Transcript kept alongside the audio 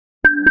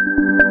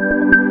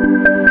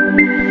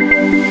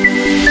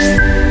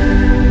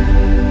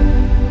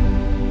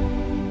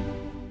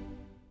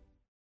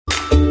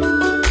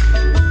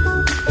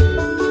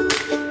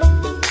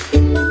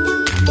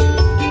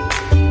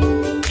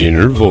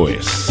Inner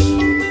Voice,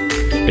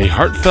 a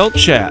heartfelt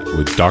chat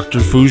with Dr.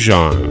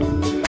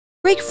 Foojan.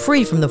 Break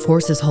free from the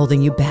forces holding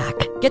you back.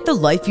 Get the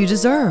life you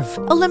deserve.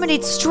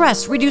 Eliminate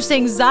stress, reduce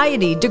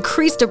anxiety,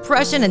 decrease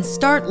depression, and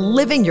start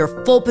living your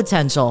full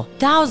potential.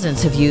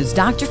 Thousands have used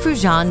Dr.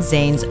 Foojan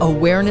Zeine's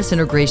awareness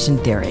integration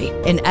theory,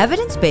 an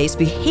evidence-based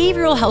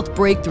behavioral health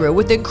breakthrough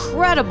with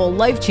incredible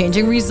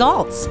life-changing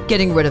results.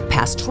 Getting rid of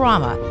past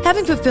trauma,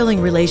 having fulfilling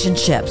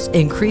relationships,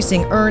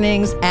 increasing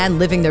earnings, and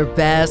living their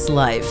best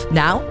life.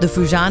 Now, the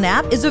Foojan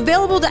app is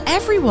available to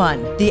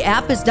everyone. The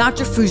app is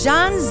Dr.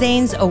 Foojan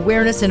Zeine's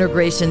awareness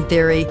integration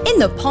theory in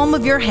the palm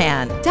of your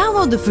hand.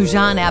 Download the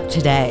Foojan app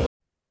today.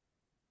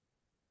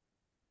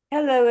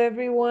 Hello,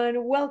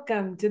 everyone.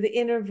 Welcome to the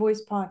Inner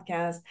Voice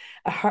Podcast,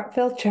 a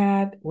heartfelt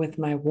chat with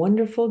my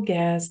wonderful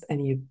guest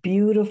and you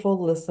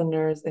beautiful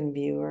listeners and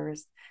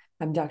viewers.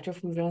 I'm Dr.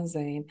 Foojan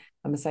Zeine.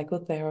 I'm a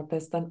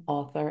psychotherapist and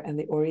author and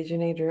the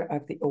originator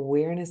of the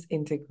awareness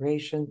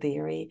integration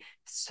theory.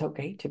 So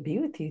great to be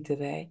with you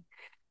today.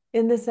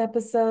 In this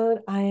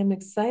episode, I am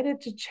excited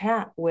to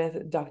chat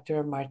with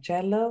Dr.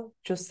 Marcello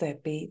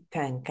Giuseppe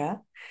Tanca.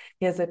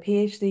 He has a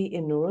PhD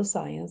in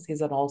neuroscience.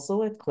 He's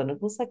also a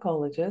clinical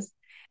psychologist,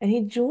 and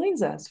he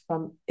joins us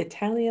from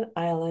Italian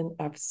island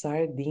of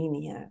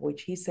Sardinia,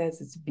 which he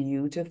says is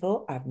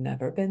beautiful. I've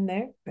never been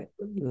there, but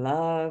would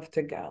love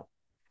to go.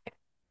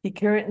 He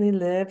currently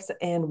lives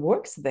and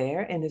works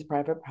there in his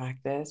private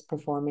practice,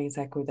 performing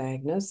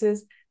psychodiagnosis,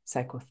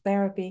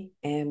 psychotherapy,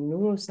 and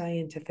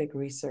neuroscientific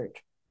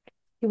research.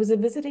 He was a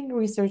visiting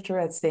researcher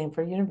at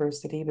Stanford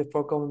University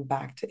before going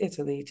back to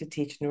Italy to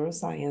teach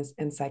neuroscience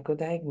and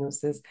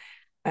psychodiagnosis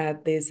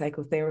at the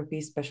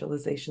psychotherapy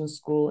specialization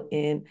school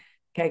in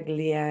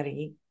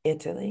Cagliari,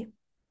 Italy.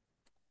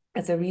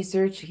 As a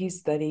researcher, he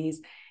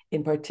studies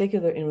in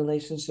particular in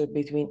relationship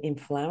between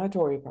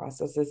inflammatory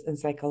processes and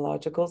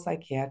psychological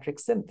psychiatric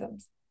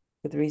symptoms,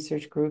 with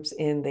research groups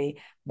in the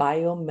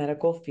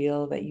biomedical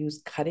field that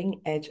use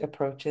cutting-edge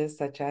approaches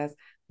such as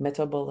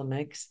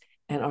metabolomics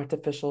and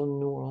artificial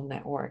neural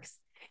networks.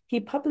 He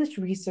published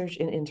research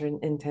in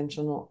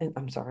international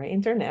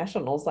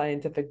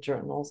scientific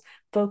journals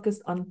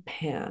focused on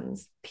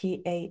PANS,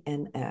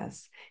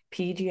 P-A-N-S,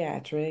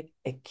 pediatric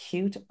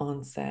acute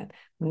onset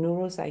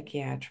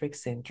neuropsychiatric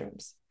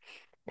syndromes.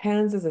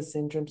 PANS is a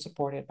syndrome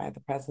supported by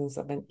the presence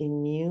of an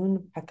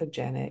immune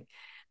pathogenic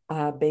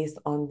based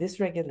on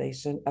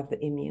dysregulation of the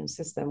immune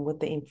system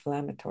with the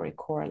inflammatory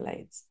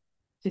correlates.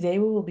 Today,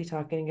 we will be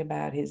talking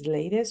about his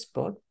latest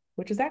book,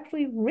 which is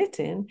actually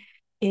written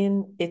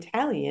in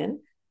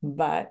Italian,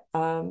 but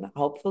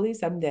hopefully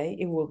someday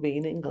it will be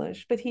in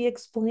English. But he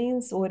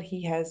explains what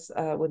his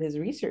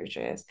research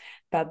is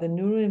about the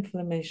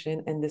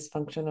neuroinflammation and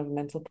dysfunction of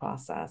mental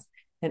process,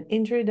 an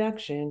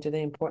introduction to the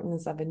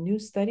importance of a new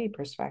study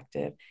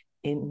perspective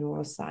in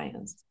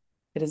neuroscience.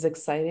 It is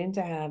exciting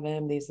to have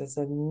him. This is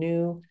a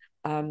new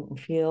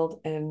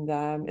field,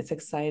 and it's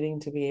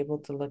exciting to be able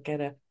to look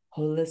at a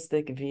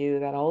holistic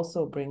view that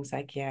also brings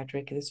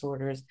psychiatric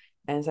disorders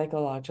and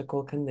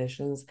psychological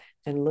conditions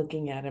and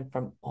looking at them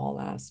from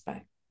all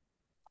aspects.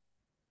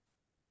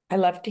 I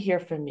love to hear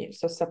from you.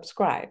 So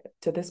subscribe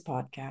to this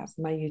podcast,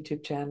 my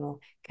YouTube channel,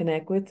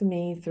 connect with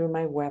me through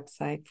my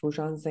website,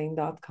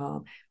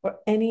 foojanzeine.com, or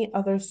any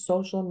other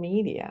social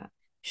media.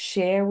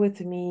 Share with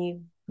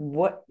me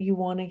what you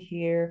want to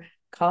hear,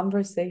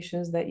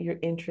 conversations that you're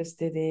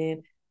interested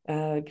in,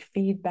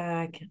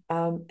 feedback,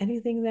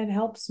 anything that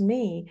helps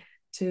me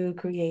to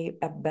create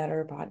a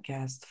better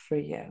podcast for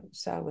you.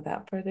 So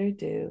without further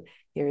ado,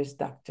 here is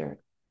Dr.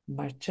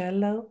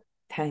 Marcello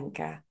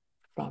Tanca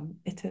from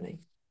Italy.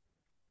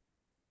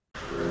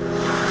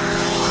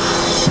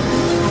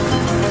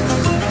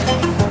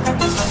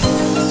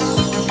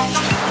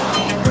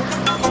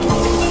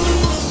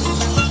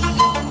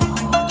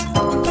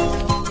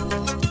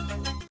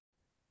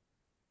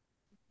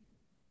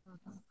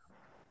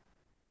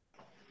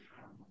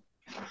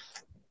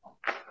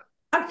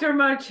 Dr.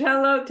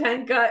 Marcello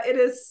Tanca, it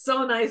is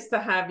so nice to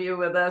have you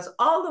with us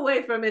all the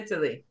way from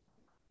Italy.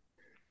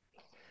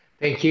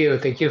 Thank you.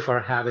 Thank you for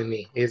having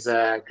me. It's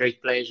a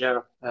great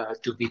pleasure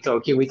to be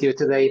talking with you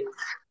today.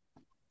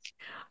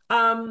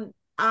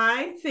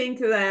 I think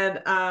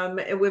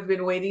that we've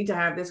been waiting to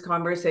have this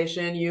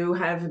conversation. You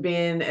have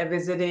been a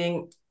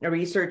visiting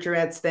researcher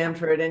at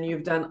Stanford, and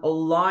you've done a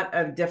lot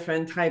of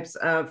different types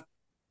of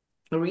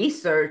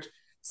research,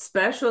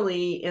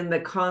 especially in the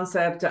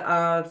concept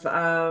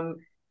of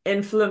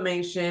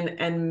inflammation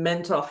and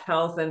mental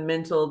health and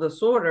mental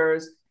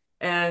disorders,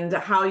 and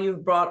how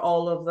you've brought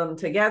all of them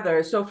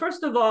together. So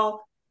first of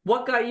all,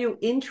 what got you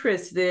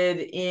interested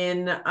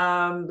in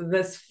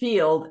this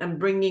field and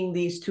bringing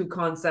these two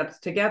concepts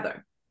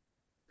together?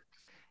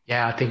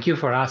 Yeah, thank you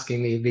for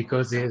asking me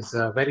because it's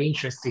very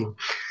interesting.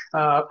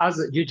 As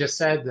you just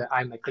said,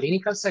 I'm a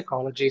clinical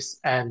psychologist,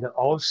 and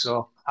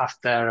also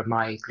after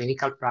my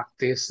clinical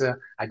practice,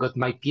 I got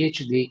my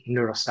PhD in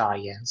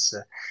neuroscience.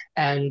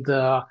 And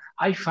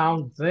I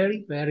found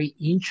very, very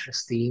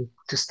interesting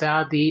to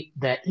study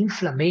the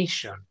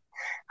inflammation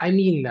I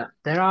mean,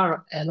 there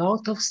are a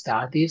lot of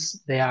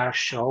studies that are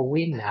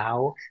showing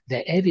now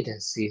the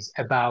evidences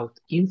about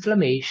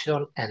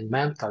inflammation and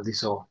mental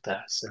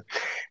disorders.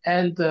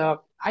 And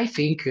I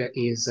think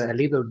is a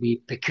little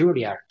bit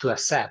peculiar to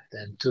accept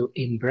and to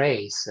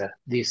embrace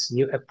this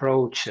new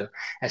approach,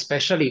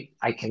 especially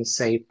I can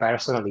say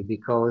personally,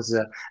 because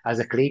as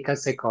a clinical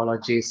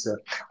psychologist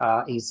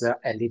is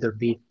a little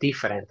bit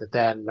different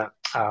than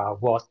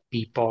what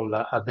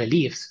people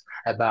believe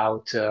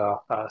about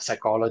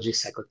psychology,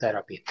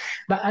 psychotherapy.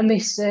 But I may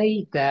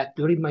say that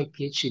during my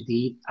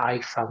PhD,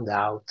 I found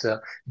out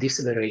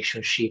this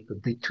relationship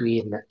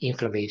between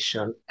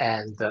inflammation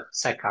and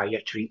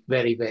psychiatry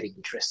very, very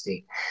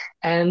interesting.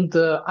 And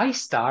I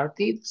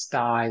started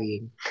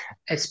studying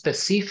a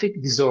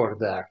specific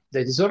disorder.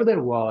 The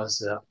disorder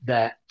was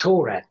the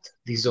Tourette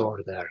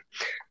disorder.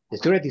 The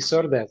Tourette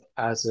disorder,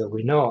 as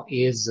we know,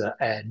 is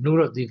a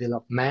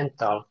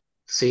neurodevelopmental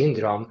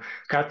syndrome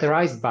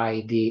characterized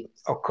by the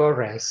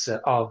occurrence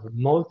of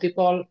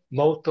multiple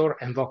motor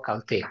and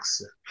vocal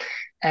tics.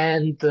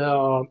 And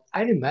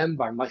I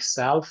remember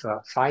myself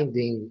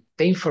finding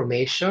the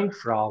information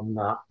from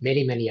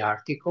many, many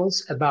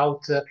articles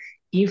about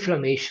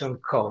inflammation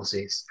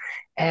causes.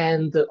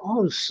 And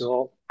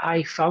also,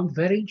 I found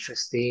very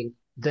interesting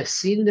the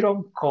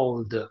syndrome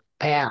called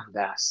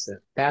PANDAS.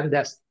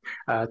 PANDAS,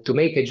 to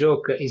make a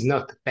joke, is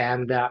not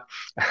panda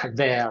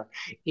there,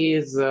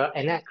 is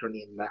an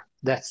acronym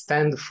that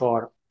stands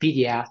for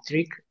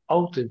Pediatric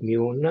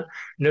Autoimmune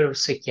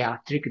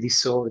Neuropsychiatric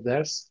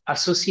Disorders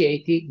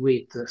associated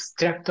with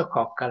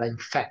streptococcal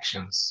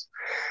infections.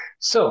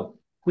 So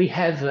we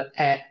have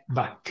a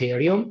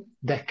bacterium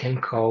that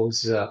can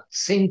cause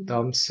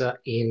symptoms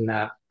in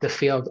the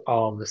field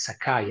of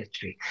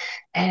psychiatry.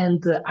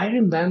 And I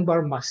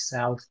remember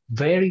myself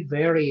very,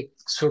 very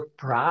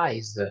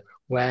surprised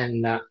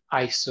when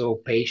I saw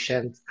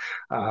patients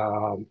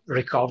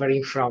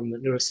recovering from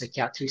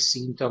neuropsychiatric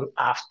symptoms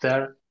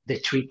after the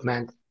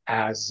treatment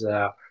as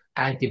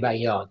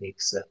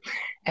antibiotics.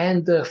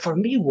 And for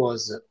me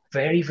was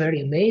very,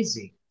 very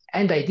amazing.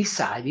 And I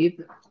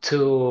decided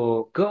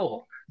to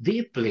go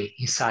deeply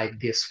inside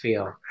this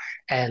field.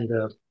 And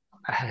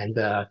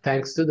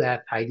thanks to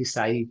that, I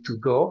decided to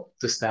go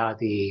to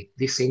study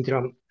this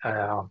syndrome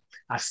at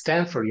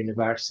Stanford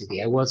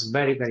University. I was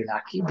very, very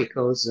lucky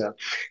because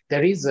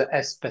there is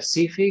a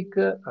specific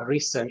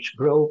research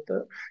group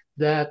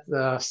that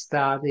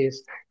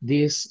studies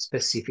this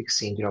specific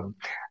syndrome.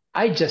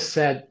 I just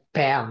said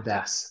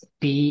PANDAS,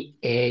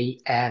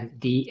 PANDANS,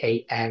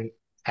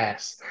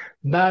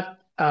 but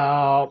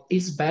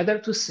it's better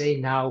to say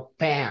now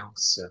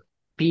PANS,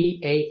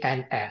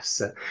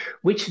 PANS,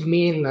 which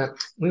means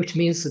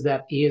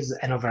that is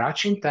an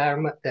overarching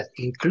term that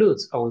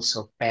includes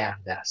also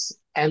PANDAS.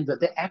 And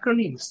the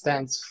acronym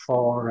stands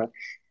for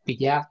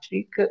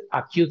Pediatric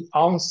Acute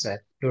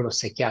Onset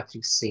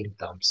Neuropsychiatric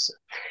Symptoms,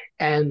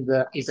 and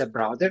is a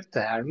broader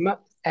term.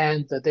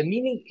 And the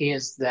meaning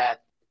is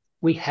that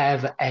we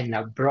have an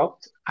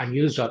abrupt,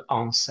 unusual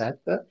onset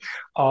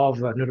of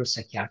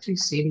neuropsychiatric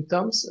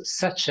symptoms,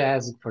 such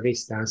as, for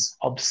instance,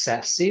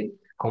 obsessive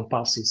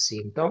compulsive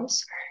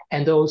symptoms,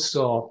 and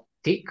also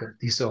tic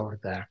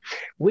disorder,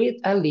 with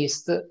at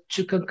least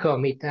two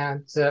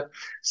concomitant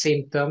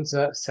symptoms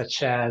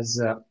such as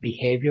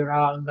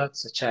behavioral,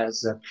 such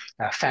as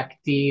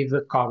affective,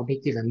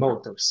 cognitive, and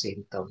motor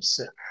symptoms.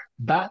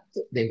 But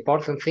the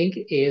important thing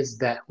is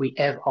that we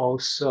have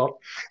also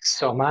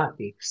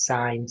somatic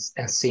signs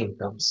and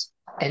symptoms.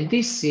 And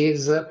this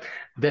is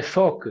the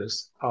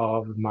focus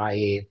of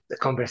my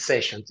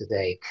conversation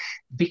today,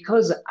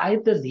 because I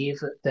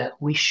believe that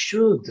we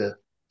should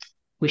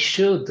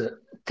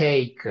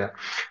take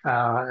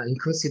in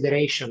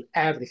consideration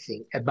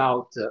everything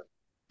about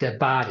the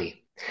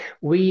body.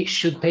 We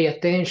should pay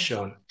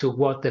attention to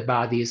what the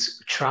body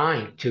is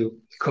trying to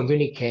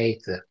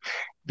communicate,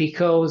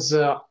 because,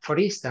 for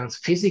instance,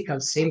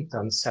 physical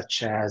symptoms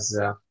such as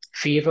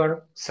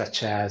fever,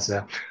 such as,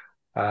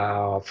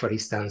 for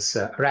instance,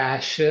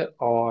 rash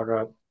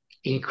or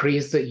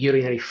increased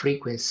urinary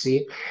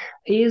frequency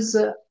is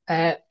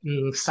a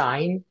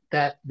sign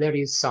that there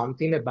is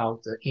something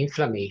about the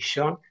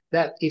inflammation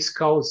that is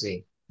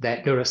causing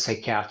that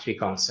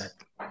neuropsychiatric onset.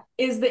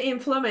 Is the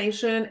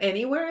inflammation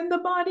anywhere in the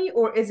body,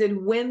 or is it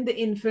when the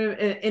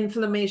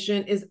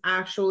inflammation is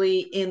actually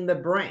in the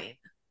brain?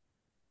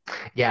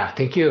 Yeah,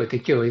 thank you.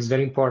 Thank you. It's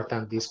very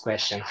important, this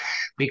question,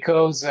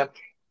 because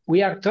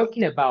we are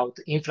talking about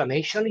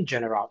inflammation in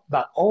general,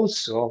 but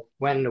also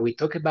when we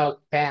talk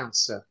about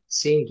PANS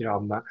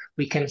syndrome,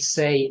 we can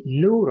say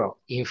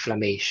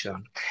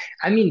neuroinflammation.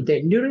 I mean,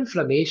 the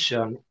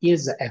neuroinflammation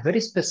is a very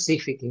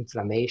specific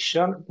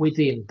inflammation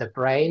within the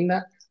brain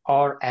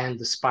and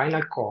the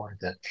spinal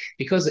cord,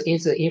 because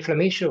it's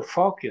inflammation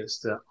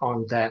focused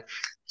on the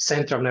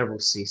central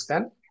nervous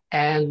system.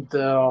 And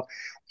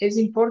it's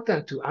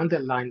important to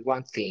underline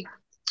one thing.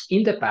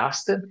 In the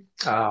past,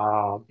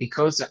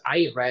 because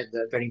I read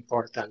a very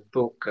important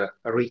book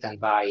written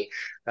by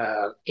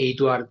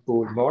Edward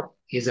Bulmore.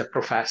 He's a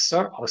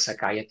professor of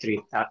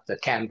psychiatry at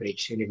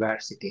Cambridge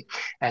University,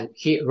 and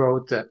he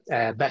wrote a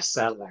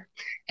bestseller.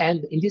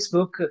 And in this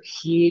book,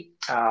 he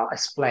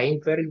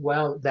explained very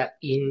well that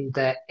in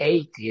the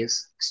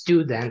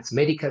 80s,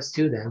 medical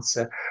students,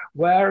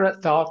 were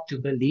taught to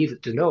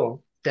believe, to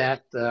know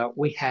that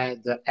we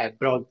had a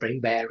blood-brain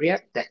barrier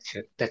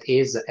that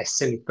is a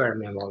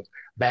semi-permeable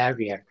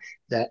barrier,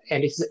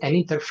 and it's an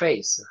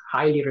interface,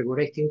 highly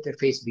regulated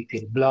interface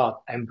between blood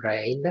and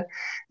brain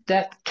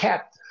that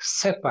kept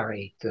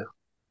separate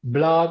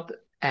blood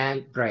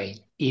and brain,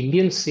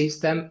 immune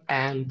system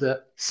and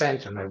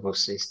central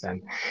nervous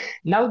system.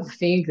 Now the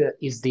thing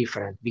is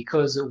different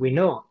because we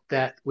know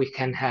that we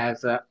can have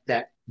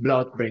that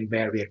blood-brain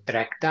barrier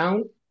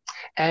breakdown.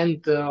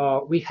 And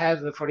we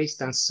have, for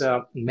instance,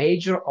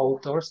 major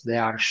authors, they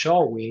are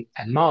showing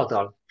a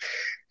model.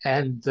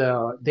 And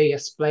they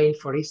explain,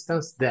 for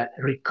instance, that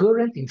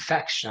recurrent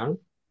infection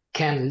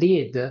can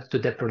lead to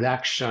the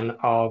production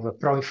of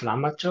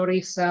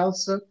pro-inflammatory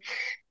cells.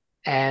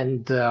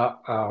 And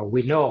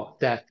we know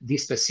that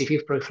these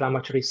specific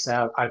pro-inflammatory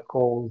cells are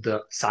called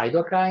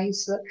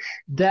cytokines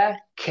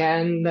that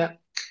can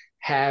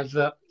have,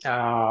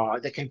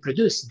 they can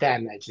produce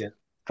damage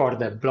for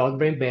the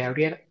blood-brain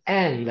barrier,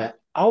 and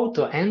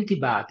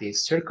autoantibodies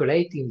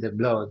circulating the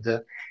blood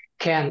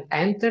can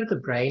enter the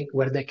brain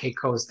where they can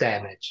cause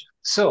damage.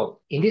 So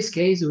in this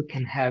case, we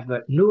can have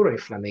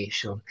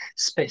neuroinflammation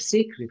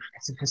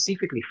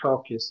specifically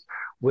focused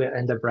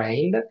in the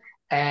brain.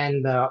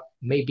 And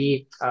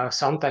maybe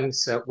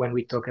sometimes when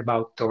we talk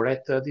about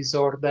Tourette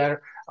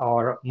disorder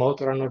or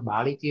motor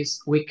abnormalities,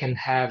 we can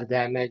have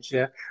damage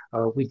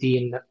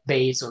within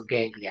basal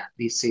ganglia.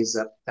 This is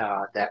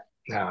the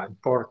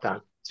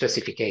important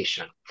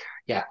specification.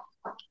 Yeah.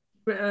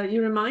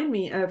 You remind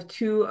me of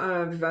two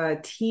of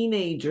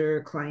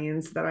teenager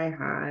clients that I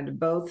had,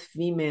 both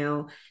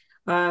female,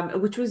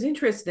 which was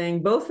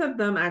interesting. Both of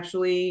them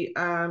actually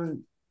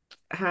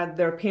had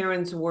their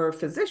parents were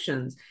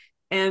physicians.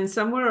 And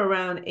somewhere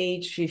around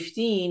age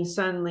 15,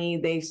 suddenly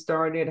they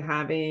started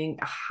having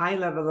a high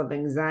level of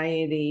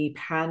anxiety,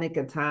 panic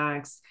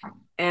attacks.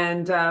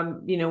 And,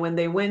 when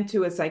they went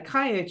to a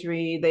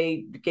psychiatry,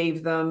 they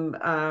gave them,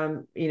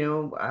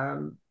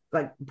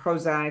 like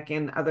Prozac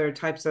and other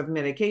types of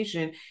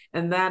medication.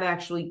 And that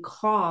actually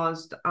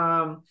caused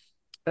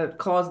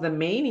the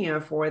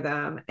mania for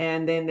them.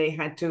 And then they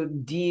had to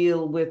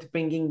deal with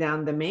bringing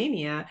down the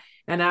mania.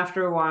 And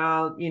after a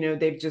while,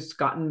 they've just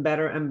gotten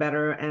better and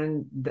better,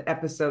 and the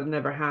episode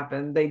never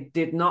happened. They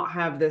did not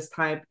have this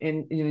type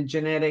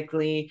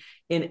genetically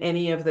in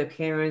any of the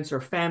parents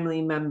or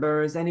family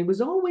members. And it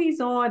was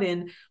always odd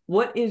in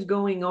what is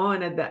going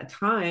on at that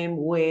time,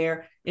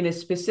 where in a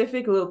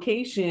specific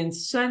location,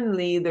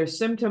 suddenly there's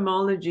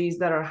symptomologies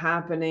that are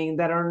happening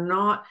that are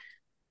not,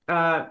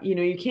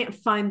 you can't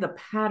find the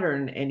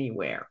pattern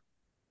anywhere.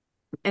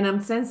 And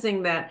I'm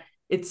sensing that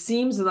it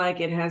seems like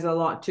it has a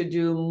lot to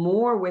do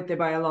more with the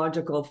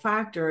biological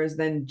factors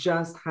than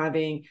just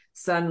having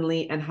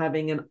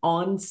an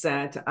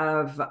onset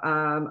of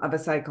a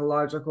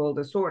psychological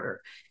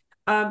disorder.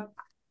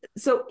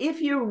 So if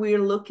we're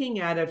looking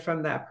at it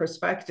from that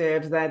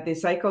perspective, that the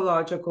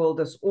psychological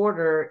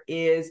disorder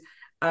is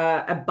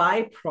a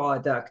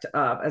byproduct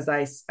of,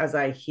 as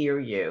I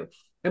hear you,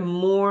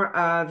 more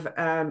of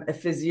a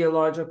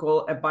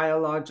physiological, a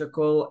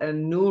biological, a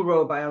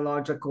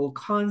neurobiological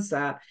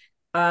concept.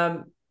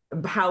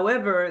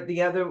 However,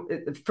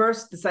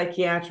 the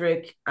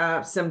psychiatric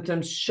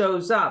symptoms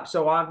shows up.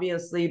 So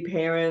obviously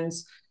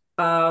parents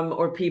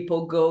or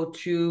people go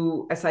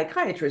to a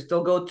psychiatrist.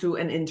 They'll go to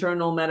an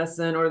internal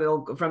medicine,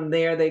 or from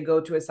there they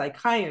go to a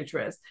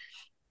psychiatrist.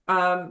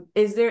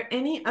 Is there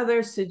any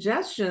other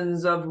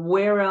suggestions of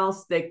where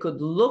else they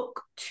could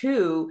look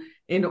to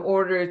in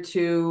order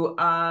to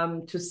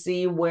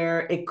see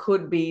where it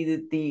could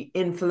be the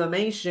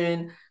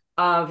inflammation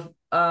of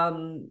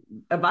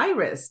a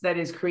virus that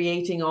is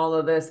creating all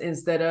of this,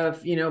 instead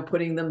of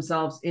putting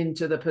themselves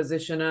into the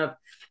position of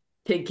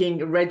taking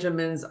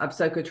regimens of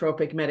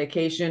psychotropic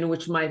medication,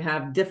 which might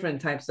have different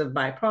types of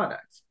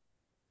byproducts?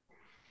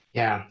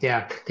 Yeah.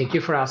 Thank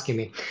you for asking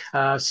me.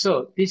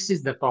 So this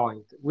is the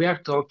point. We are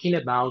talking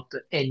about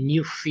a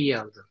new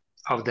field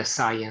of the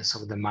science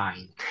of the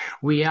mind.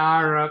 We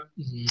are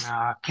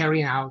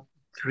carrying out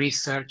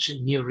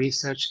new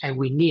research, and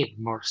we need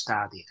more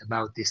study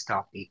about this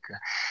topic.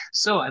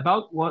 So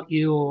about what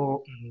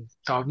you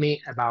told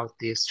me about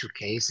these two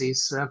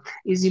cases,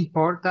 it's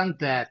important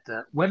that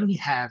when we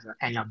have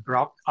an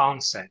abrupt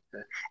onset,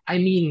 I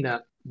mean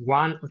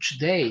 1 or 2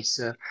 days,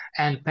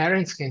 and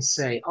parents can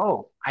say,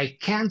 oh, I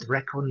can't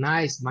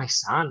recognize my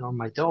son or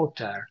my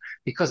daughter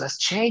because it's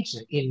changed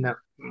in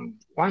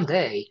 1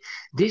 day.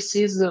 This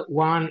is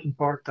one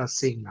important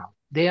signal.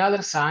 The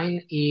other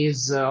sign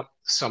is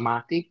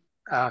somatic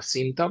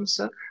symptoms,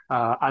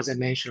 as I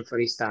mentioned, for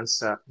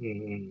instance,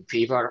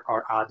 fever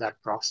or other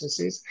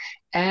processes,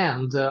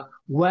 and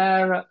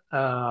where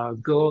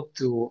go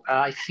to.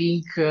 I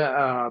think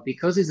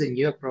because it's a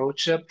new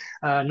approach,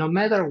 no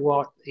matter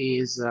what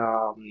is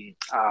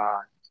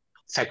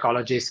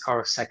psychologists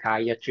or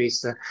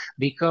psychiatrists,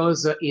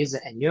 because it's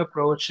a new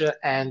approach,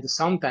 and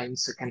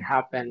sometimes it can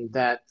happen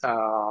that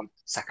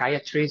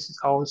psychiatrists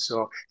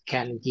also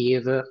can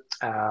give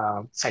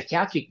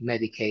psychiatric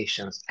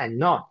medications and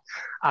not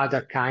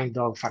other kind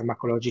of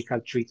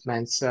pharmacological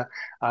treatments,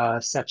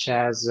 such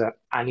as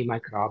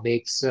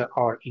antimicrobics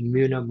or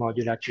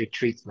immunomodulatory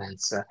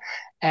treatments.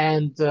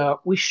 And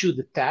we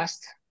should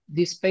test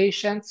these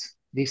patients.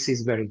 This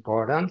is very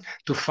important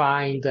to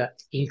find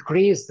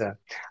increased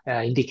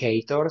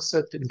indicators,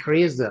 to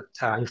increase the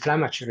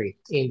inflammatory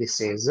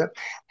indices.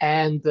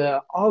 And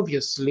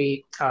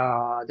obviously,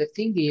 the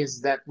thing is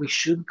that we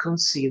should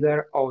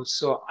consider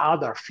also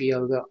other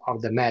fields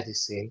of the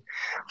medicine.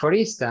 For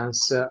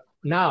instance,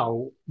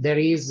 now there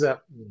is,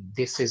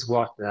 this is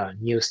what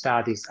new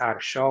studies are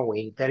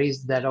showing, there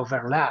is that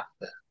overlap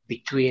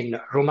between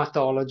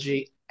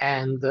rheumatology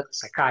and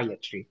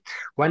psychiatry.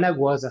 When I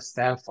was at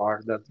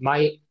Stanford,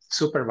 my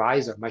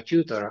supervisor, my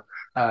tutor,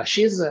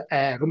 she's a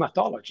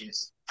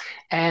rheumatologist.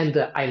 And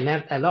I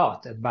learned a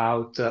lot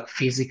about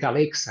physical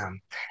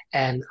exam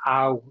and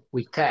how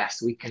we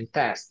can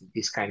test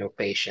this kind of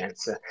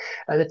patients.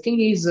 The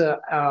thing is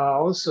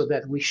also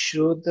that we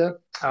should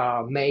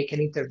make an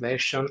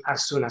intervention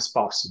as soon as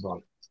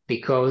possible,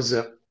 because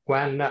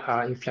when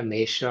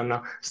inflammation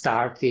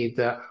started,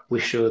 we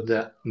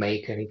should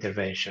make an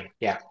intervention.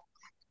 Yeah.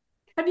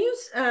 Have you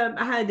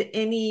had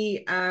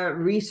any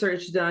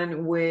research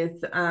done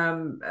with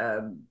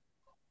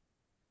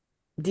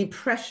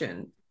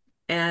depression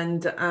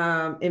and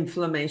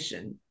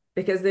inflammation?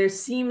 Because there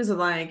seems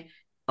like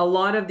a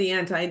lot of the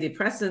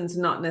antidepressants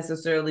not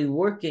necessarily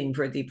working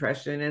for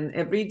depression, and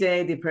every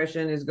day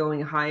depression is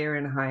going higher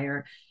and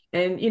higher.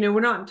 And,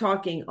 we're not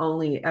talking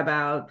only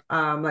about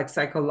like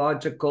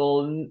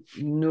psychological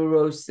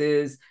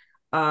neurosis,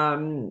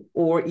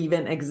 or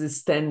even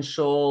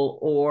existential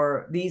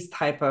or these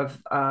type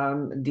of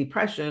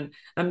depression.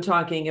 I'm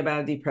talking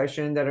about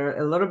depression that are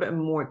a little bit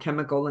more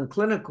chemical and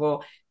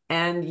clinical,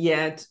 and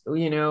yet,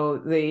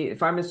 the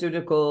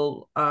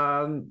pharmaceutical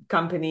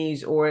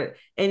companies or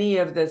any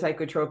of the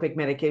psychotropic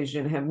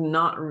medication have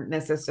not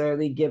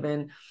necessarily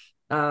given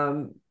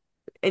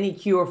any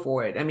cure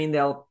for it. I mean,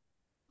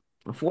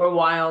 for a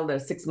while, the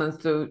 6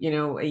 months to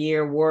a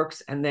year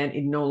works, and then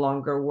it no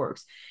longer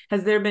works.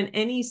 Has there been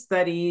any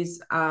studies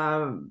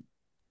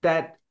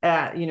that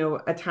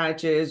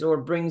attaches or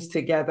brings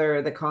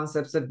together the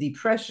concepts of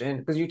depression?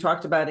 Because you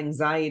talked about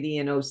anxiety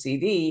and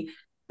OCD.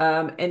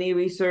 Any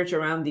research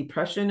around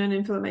depression and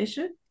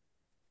inflammation?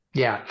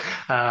 Yeah,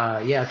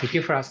 thank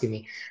you for asking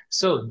me.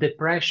 So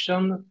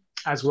depression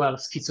as well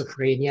as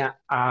schizophrenia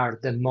are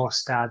the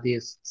most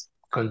studied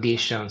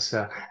conditions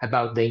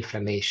about the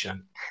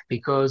inflammation,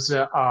 because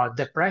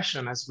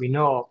depression, as we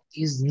know,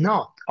 is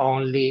not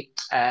only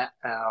a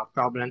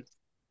problem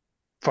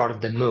for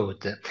the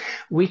mood.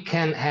 We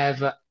can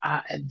have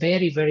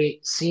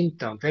various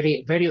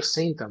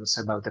symptoms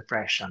about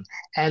depression.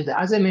 And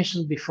as I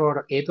mentioned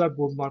before, Edward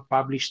Woodmore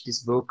published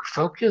this book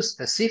focused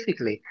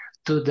specifically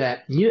to the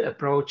new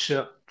approach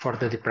for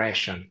the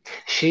depression.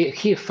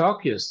 He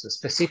focused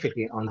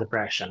specifically on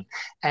depression.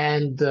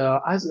 And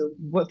as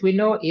what we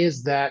know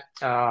is that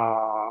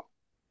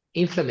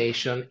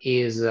inflammation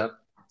is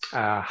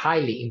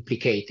highly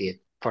implicated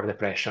for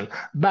depression.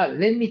 But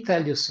let me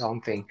tell you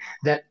something,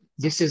 that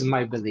this is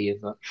my belief.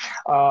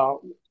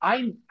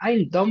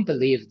 I don't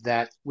believe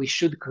that we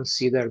should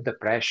consider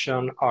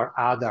depression or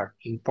other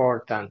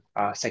important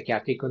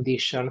psychiatric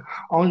condition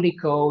only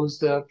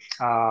caused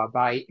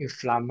by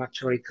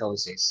inflammatory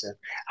causes.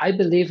 I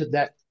believe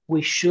that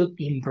we should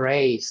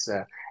embrace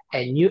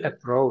a new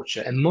approach,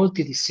 a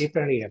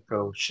multidisciplinary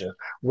approach,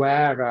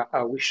 where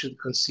we should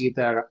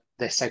consider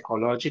the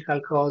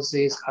psychological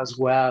causes as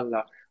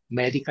well,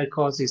 medical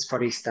causes,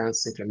 for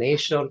instance,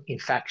 inflammation,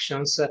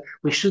 infections.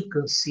 We should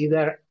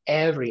consider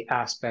every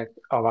aspect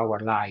of our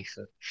life.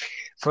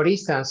 For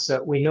instance,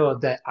 we know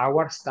that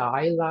our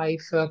style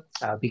life,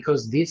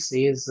 because this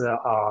is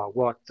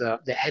what the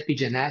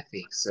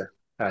epigenetics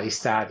is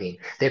studying.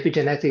 The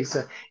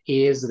epigenetics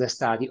is the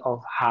study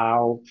of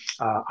how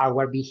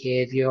our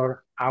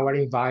behavior, our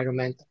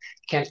environment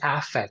can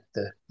affect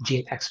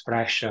gene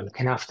expression,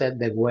 can affect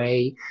the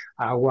way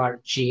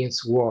our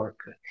genes work.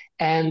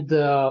 And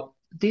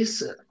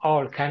these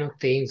all kind of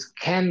things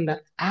can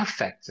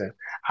affect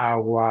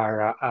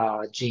our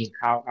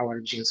how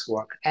our genes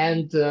work,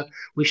 and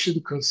we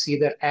should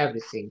consider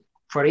everything.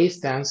 For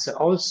instance,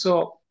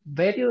 also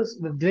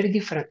very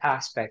different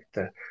aspects,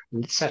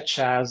 such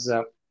as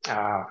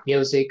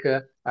music,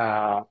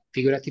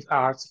 figurative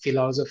arts,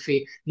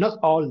 philosophy, not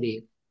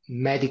only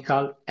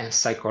medical and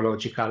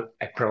psychological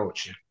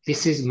approach.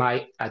 This is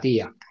my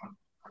idea.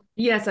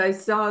 Yes, I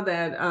saw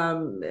that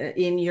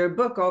in your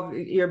book.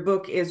 Your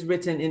book is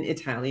written in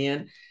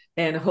Italian,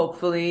 And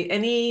hopefully,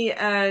 any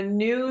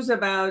news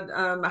about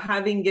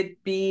having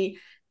it be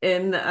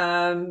in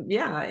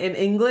in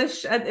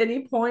English at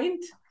any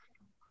point?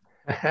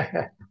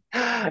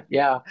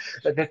 Yeah,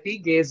 the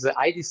thing is,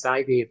 I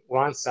decided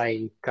once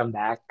I come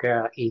back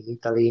in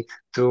Italy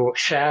to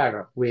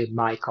share with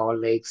my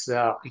colleagues,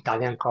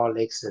 Italian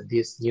colleagues,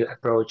 this new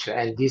approach.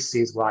 And this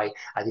is why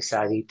I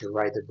decided to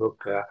write the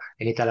book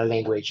in Italian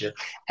language.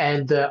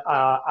 And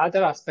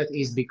other aspect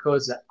is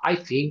because I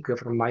think,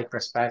 from my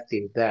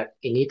perspective, that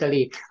in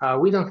Italy,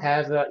 we don't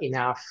have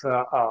enough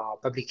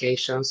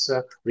publications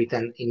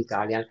written in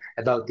Italian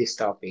about this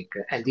topic.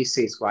 And this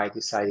is why I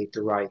decided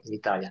to write in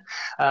Italian.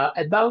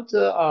 About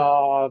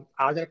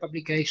other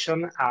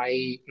publication,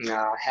 I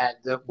had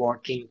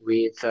working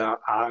with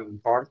an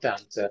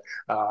important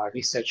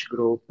research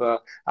group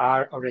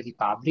are already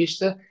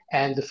published.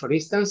 And for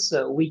instance,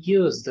 we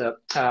used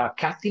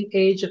cutting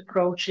edge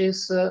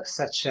approaches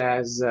such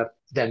as the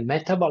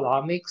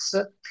metabolomics.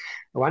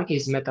 One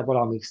is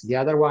metabolomics, the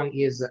other one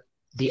is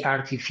the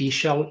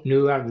artificial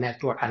neural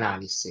network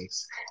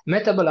analysis.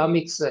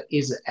 Metabolomics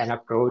is an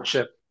approach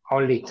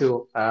only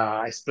to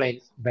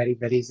explain very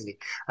easily,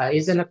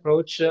 is an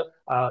approach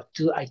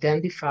to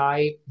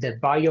identify the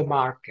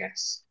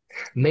biomarkers.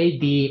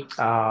 Maybe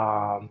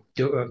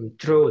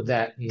through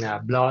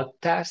the blood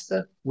test,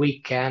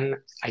 we can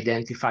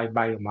identify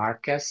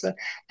biomarkers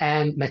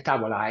and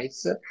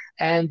metabolites,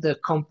 and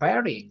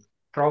comparing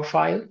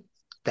profile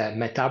the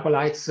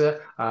metabolites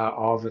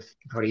of,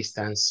 for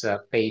instance,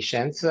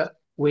 patients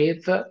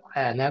with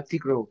an healthy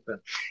group.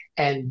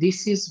 And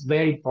this is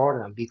very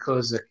important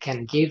because it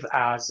can give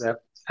us an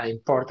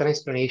important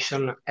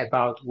explanation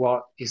about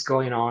what is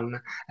going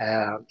on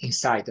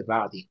inside the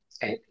body,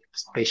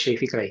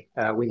 specifically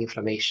with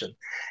inflammation.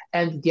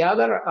 And the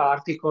other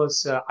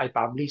articles I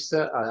published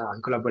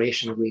in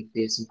collaboration with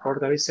this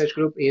important research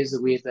group is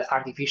with the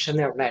artificial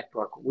neural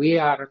network. We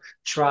are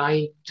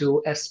trying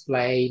to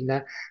explain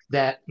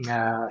the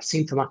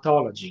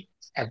symptomatology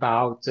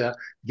about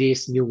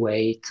this new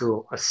way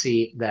to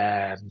see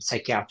the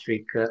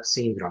psychiatric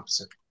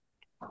syndromes.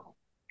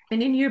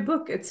 And in your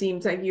book, it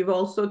seems like you've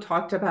also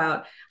talked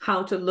about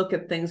how to look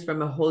at things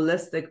from a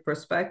holistic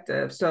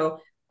perspective. So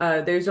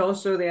there's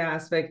also the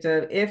aspect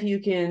of if you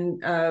can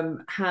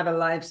have a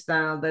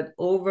lifestyle that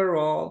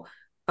overall,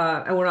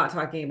 and we're not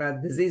talking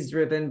about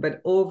disease-driven,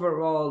 but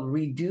overall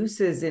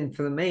reduces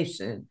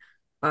inflammation,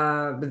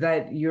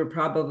 that you're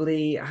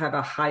probably have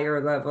a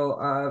higher level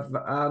of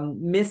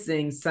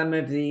missing some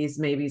of these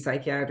maybe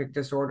psychiatric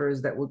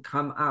disorders that would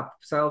come up.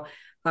 So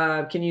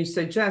can you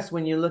suggest,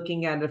 when you're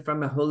looking at it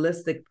from a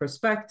holistic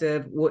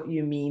perspective, what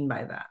you mean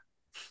by that?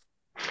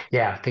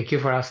 Yeah, thank you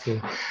for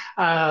asking.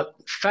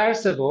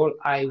 First of all,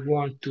 I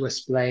want to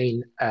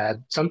explain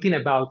something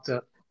about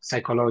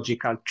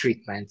psychological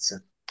treatments.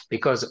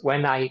 Because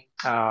when I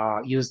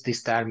use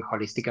this term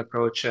holistic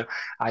approach,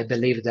 I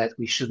believe that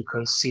we should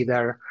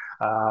consider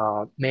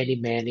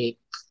many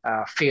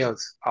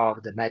fields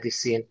of the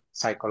medicine,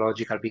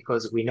 psychological,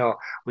 because we know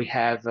we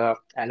have a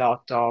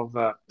lot of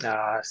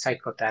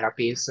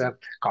psychotherapies,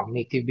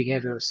 cognitive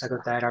behavioral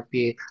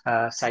psychotherapy,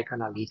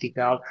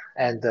 psychoanalytical,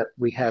 and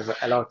we have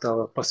a lot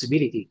of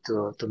possibility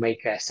to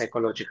make a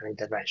psychological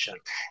intervention.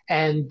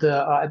 And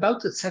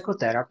about the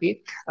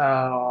psychotherapy,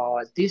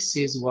 this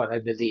is what I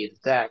believe,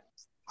 that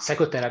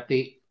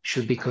psychotherapy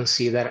should be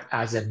considered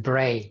as a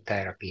brain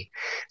therapy,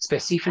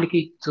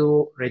 specifically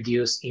to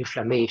reduce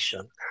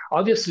inflammation.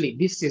 Obviously,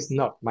 this is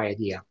not my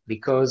idea,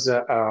 because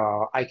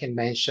I can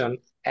mention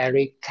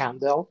Eric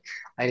Kandel,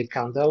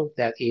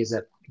 that is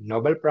a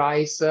Nobel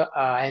Prize,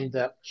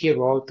 and he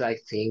wrote, I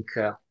think,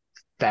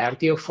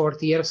 30 or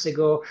 40 years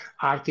ago,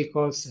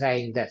 articles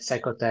saying that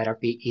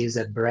psychotherapy is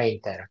a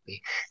brain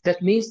therapy.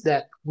 That means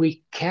that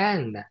we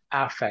can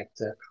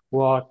affect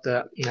what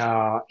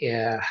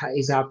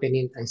is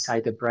happening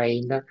inside the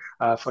brain,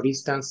 for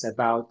instance,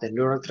 about the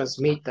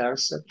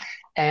neurotransmitters.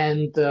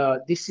 And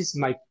this is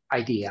my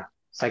idea.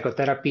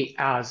 Psychotherapy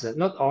as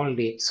not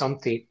only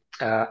something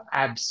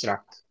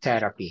abstract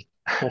therapy,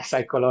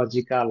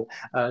 psychological,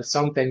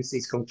 sometimes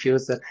is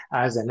confused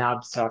as an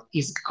abstract,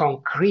 is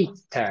concrete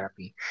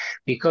therapy,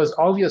 because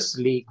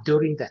obviously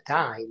during the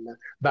time,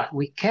 but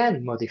we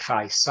can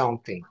modify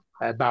something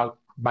about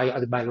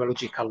the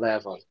biological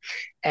level.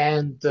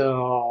 And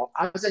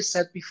as I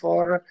said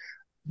before,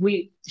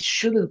 we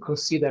shouldn't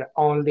consider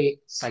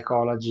only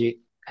psychology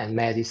and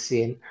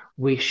medicine.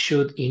 We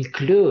should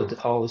include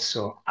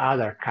also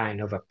other kind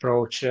of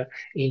approach,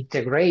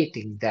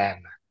 integrating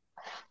them.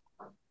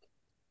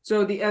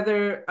 So the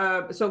other,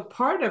 so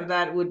part of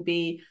that would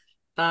be,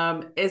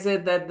 is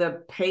it that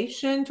the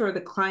patient or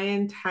the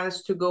client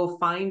has to go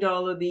find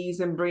all of these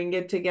and bring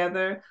it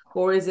together?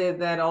 Or is it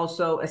that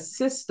also a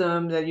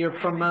system that you're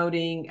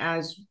promoting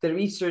as the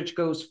research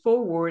goes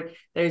forward?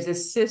 There's a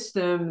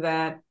system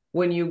that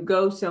when you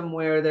go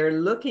somewhere,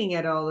 they're looking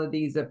at all of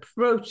these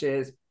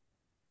approaches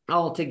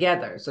all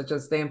together, such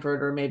as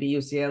Stanford or maybe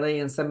UCLA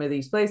and some of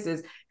these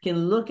places,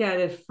 can look at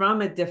it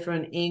from a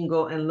different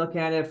angle and look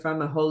at it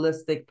from a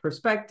holistic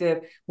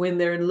perspective when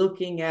they're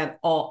looking at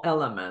all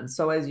elements.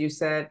 So as you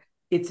said,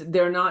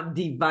 they're not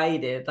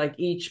divided. Like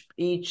each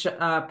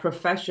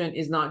profession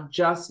is not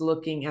just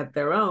looking at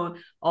their own,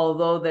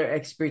 although their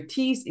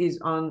expertise is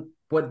on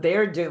what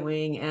they're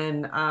doing,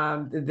 and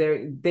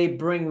they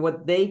bring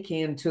what they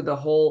can to the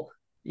whole,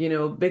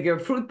 bigger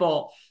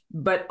football.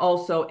 But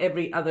also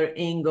every other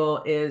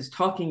angle is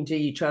talking to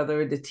each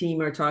other. The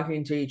team are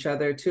talking to each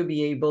other to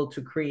be able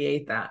to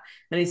create that.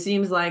 And it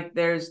seems like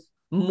there's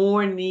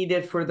more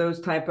needed for those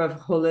type of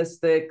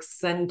holistic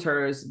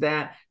centers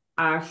that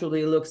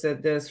actually looks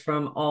at this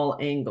from all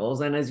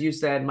angles. And as you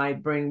said,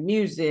 might bring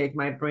music,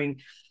 might bring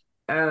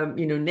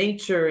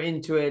nature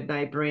into it,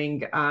 might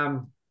bring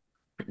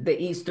the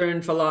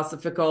Eastern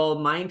philosophical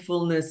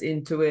mindfulness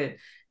into it,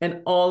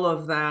 and all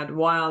of that,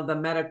 while the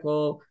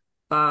medical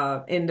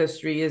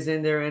industry is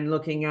in there and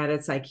looking at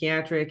it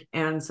psychiatric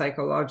and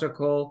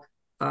psychological,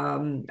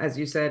 as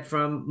you said,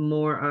 from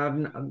more of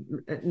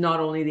not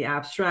only the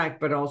abstract,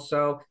 but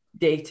also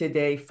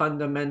day-to-day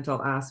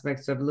fundamental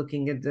aspects of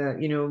looking at the,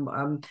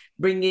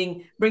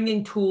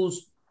 bringing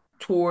tools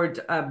toward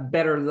a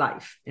better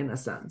life, in a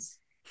sense.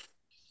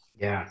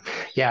 Yeah,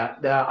 yeah.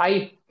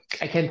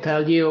 I can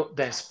tell you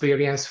the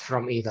experience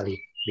from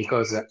Italy,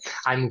 because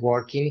I'm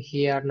working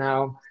here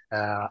now,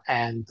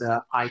 and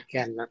I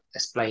can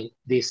explain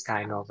this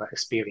kind of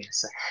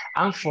experience.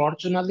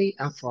 Unfortunately,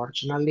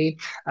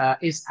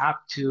 it's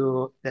up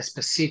to the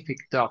specific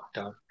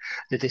doctor,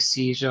 the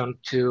decision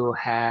to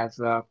have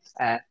a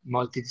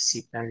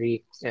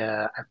multidisciplinary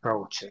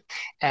approach.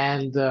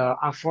 And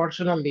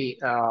unfortunately,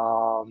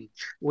 I'm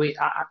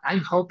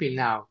hoping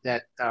now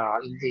that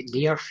in the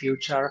near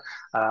future,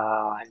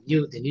 the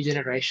new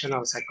generation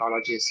of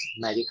psychologists,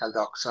 medical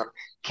doctors,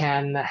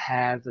 can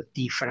have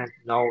different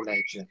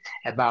knowledge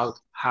about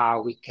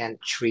how we can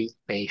treat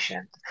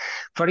patients.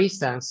 For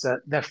instance,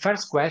 the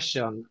first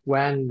question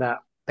when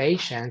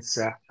patients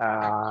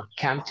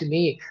come to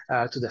me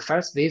to the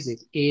first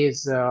visit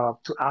is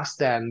to ask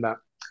them,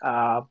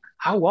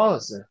 how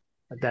was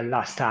the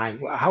last time,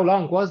 how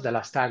long was the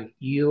last time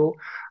you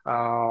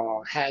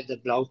had a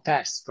blood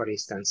test, for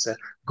instance?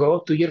 Go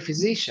to your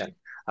physician,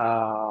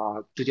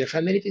 to your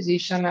family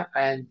physician,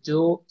 and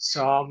do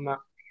some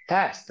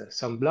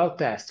blood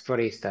tests, for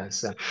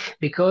instance,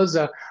 because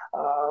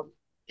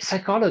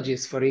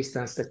psychologists, for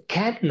instance,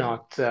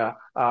 cannot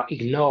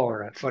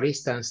ignore, for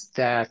instance,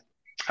 that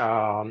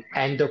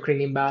endocrine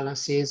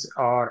imbalances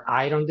or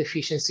iron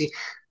deficiency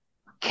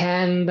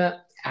can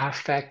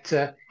affect,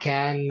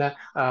 can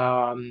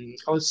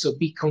also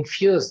be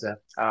confused.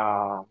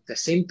 The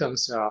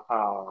symptoms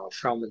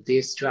from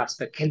these two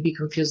aspects can be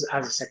confused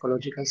as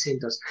psychological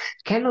symptoms.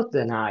 Cannot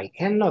deny,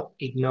 cannot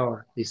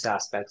ignore these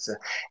aspects.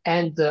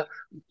 And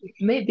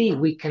maybe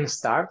we can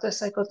start the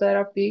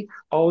psychotherapy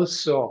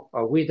also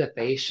with a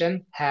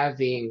patient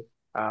having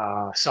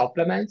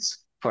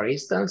supplements, for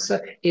instance,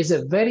 is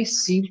a very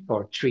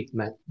simple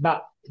treatment,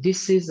 but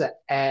this is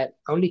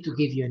only to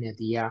give you an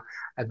idea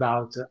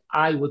about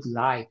I would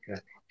like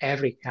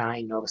every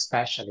kind of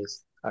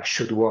specialist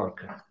should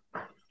work.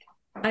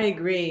 I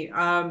agree.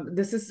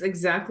 This is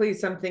exactly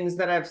some things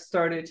that I've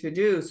started to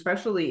do,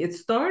 especially it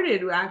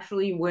started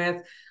actually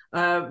with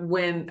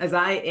as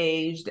I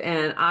aged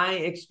and I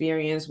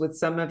experienced with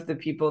some of the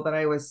people that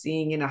I was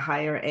seeing in a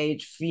higher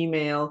age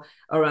female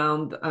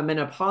around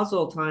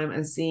menopausal time,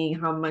 and seeing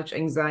how much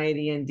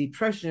anxiety and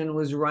depression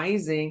was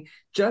rising,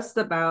 just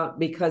about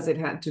because it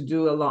had to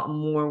do a lot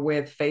more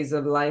with phase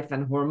of life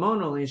and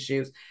hormonal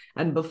issues.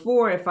 And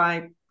before, if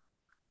I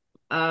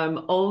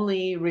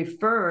only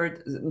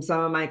referred some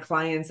of my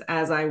clients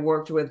as I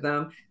worked with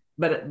them,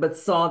 but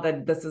saw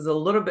that this is a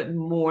little bit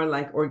more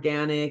like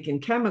organic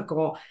and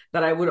chemical,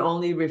 that I would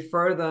only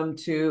refer them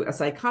to a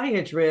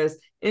psychiatrist.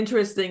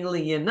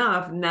 Interestingly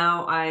enough,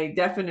 now I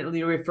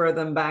definitely refer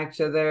them back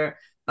to their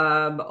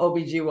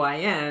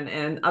OBGYN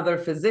and other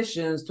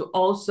physicians to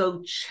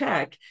also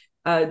check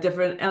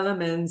different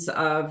elements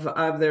of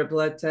their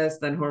blood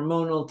test and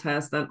hormonal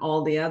test and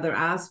all the other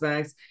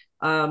aspects,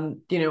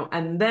 and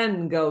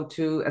then go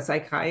to a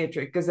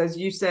psychiatrist. Because as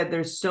you said,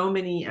 there's so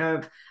many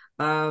of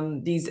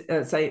these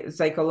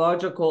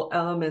psychological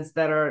elements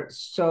that are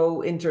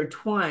so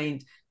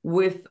intertwined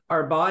with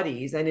our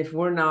bodies. And if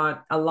we're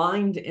not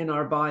aligned in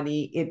our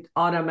body, it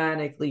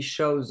automatically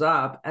shows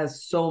up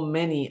as so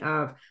many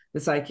of the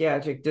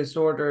psychiatric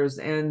disorders.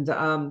 And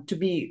to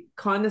be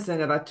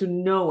cognizant of it, to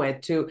know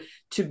it, to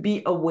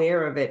be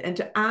aware of it, and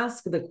to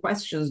ask the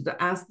questions, to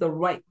ask the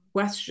right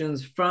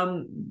questions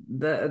from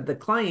the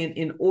client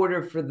in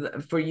order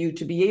for you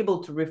to be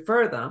able to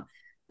refer them.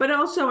 But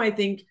also, I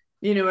think,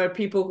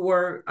 people who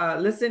are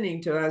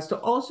listening to us, to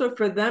also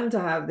for them to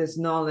have this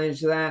knowledge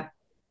that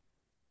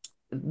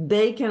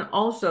they can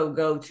also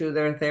go to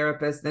their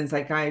therapist and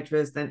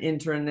psychiatrist and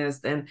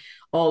internist and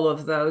all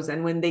of those.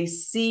 And when they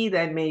see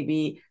that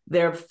maybe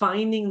they're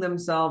finding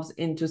themselves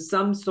into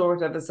some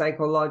sort of a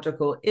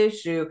psychological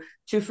issue,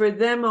 for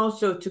them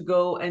also to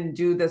go and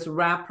do this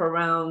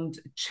wraparound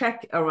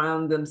check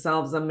around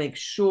themselves and make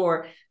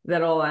sure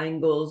that all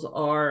angles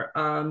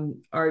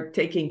are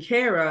taken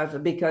care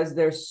of, because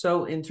they're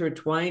so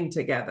intertwined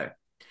together.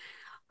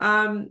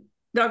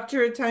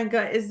 Dr.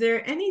 Tanca, is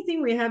there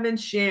anything we haven't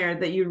shared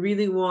that you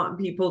really want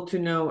people to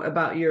know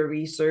about your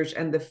research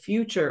and the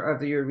future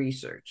of your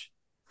research?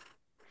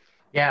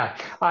 Yeah,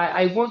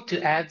 I want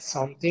to add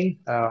something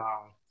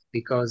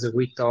because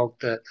we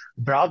talked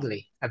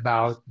broadly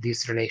about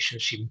this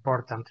relationship,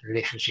 important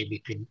relationship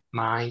between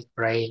mind,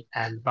 brain,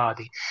 and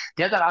body.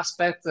 The other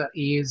aspect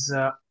is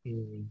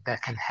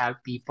that can help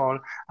people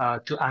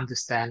to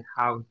understand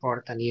how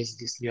important is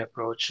this new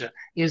approach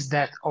is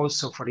that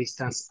also, for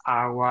instance,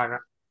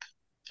 our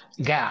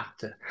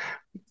gut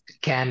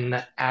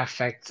can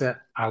affect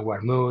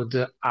our mood,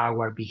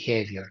 our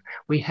behavior.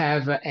 We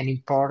have an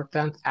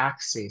important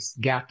axis,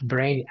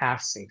 gut-brain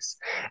axis,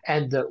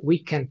 and we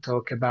can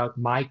talk about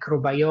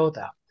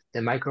microbiota. The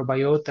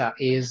microbiota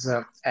is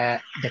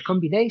the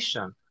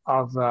combination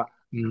of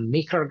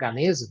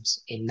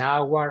microorganisms in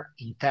our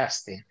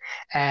intestine,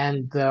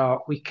 and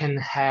we can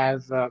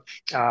have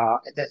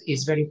that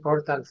is very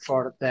important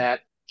for that.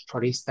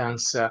 For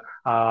instance,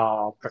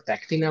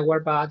 protecting our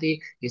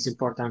body is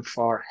important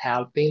for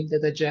helping the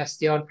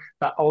digestion,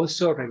 but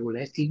also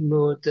regulating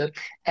mood.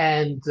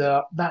 And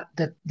but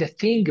the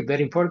thing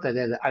very important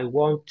that I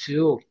want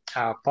to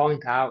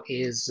point out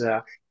is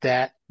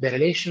that the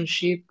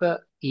relationship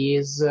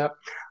is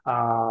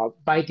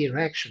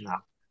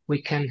bidirectional.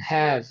 We can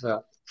have,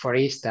 for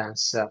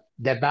instance,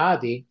 the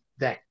body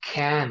that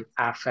can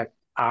affect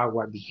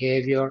our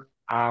behavior,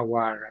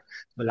 our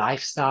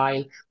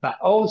lifestyle, but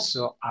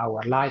also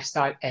our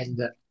lifestyle and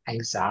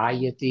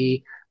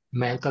anxiety,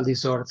 mental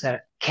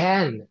disorder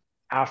can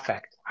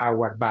affect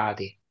our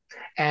body.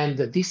 And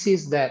this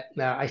is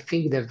I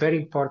think, the very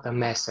important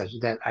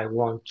message that I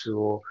want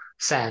to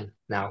send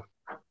now.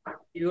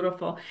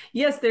 Beautiful.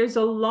 Yes, there's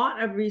a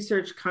lot of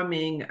research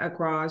coming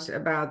across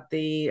about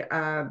the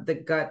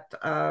gut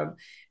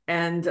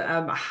and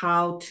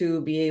how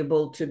to be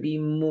able to be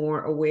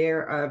more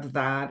aware of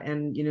that,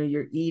 and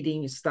your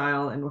eating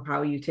style and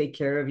how you take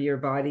care of your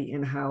body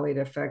and how it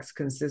affects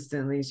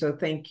consistently. So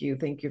thank you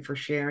for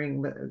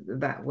sharing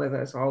that with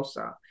us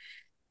also.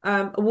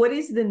 What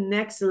is the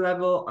next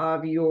level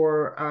of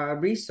your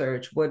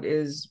research?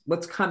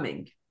 What's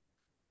coming?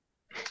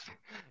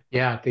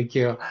 Yeah, thank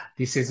you.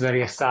 This is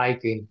very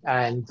exciting.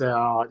 And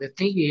the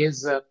thing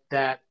is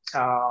that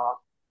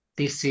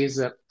this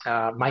is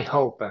my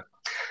hope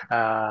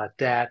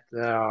that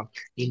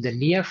in the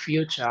near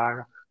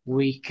future,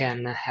 we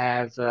can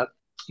have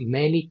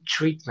many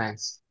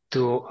treatments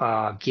to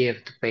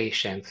give to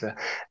patients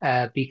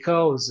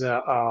because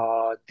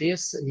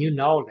this new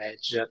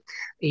knowledge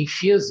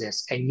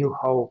infuses a new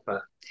hope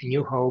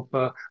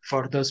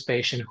for those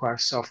patients who are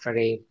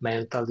suffering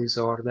mental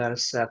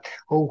disorders,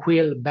 who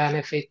will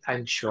benefit,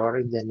 I'm sure,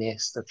 in the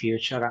next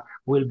future,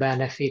 will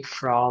benefit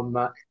from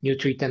new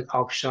treatment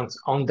options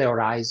on the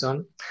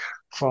horizon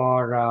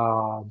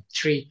for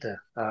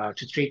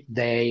to treat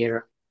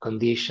their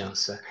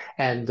conditions.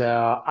 And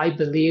I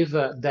believe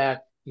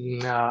that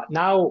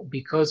now,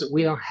 because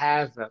we don't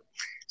have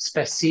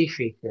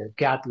specific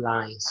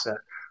guidelines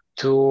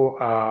to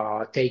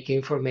take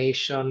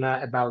information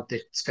about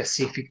the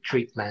specific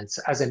treatments.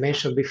 As I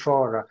mentioned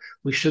before,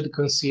 we should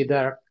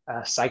consider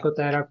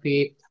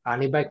psychotherapy,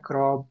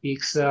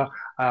 antimicrobics,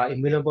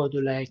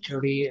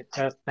 immunomodulatory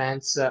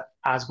treatments,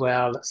 as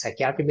well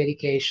psychiatric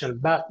medication,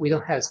 but we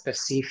don't have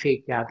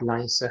specific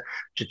guidelines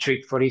to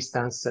treat, for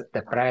instance,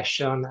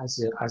 depression, as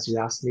you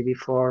asked me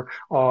before,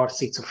 or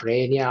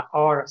schizophrenia,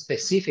 or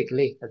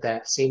specifically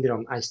the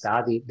syndrome I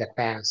study, the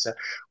PANS.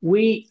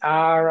 We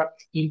are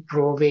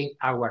improving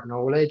our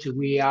knowledge.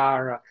 We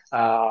are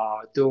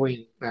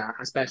doing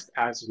as best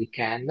as we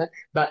can,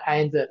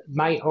 and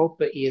my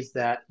hope is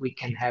that we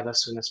can have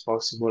as soon as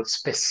possible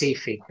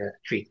specific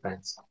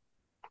treatments.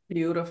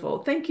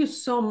 Beautiful. Thank you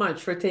so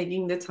much for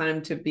taking the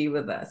time to be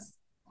with us.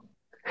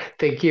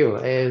 Thank you.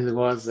 It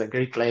was a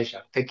great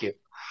pleasure. Thank you.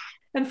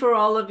 And for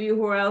all of you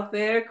who are out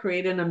there,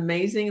 create an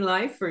amazing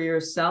life for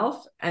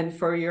yourself and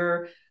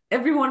for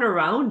everyone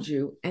around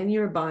you and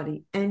your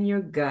body and your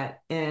gut,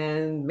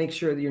 and make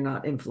sure that you're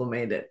not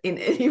inflamed in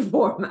any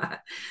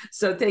format.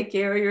 So take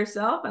care of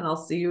yourself, and I'll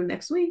see you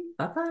next week.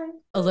 Bye-bye.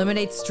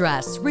 Eliminate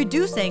stress,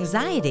 reduce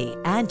anxiety,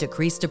 and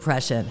decrease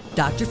depression.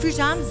 Dr.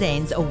 Foojan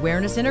Zeine's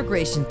awareness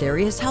integration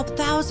theory has helped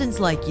thousands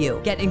like you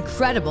get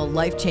incredible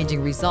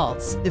life-changing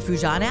results. The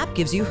Foojan app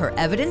gives you her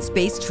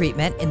evidence-based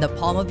treatment in the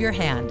palm of your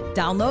hand.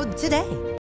 Download today.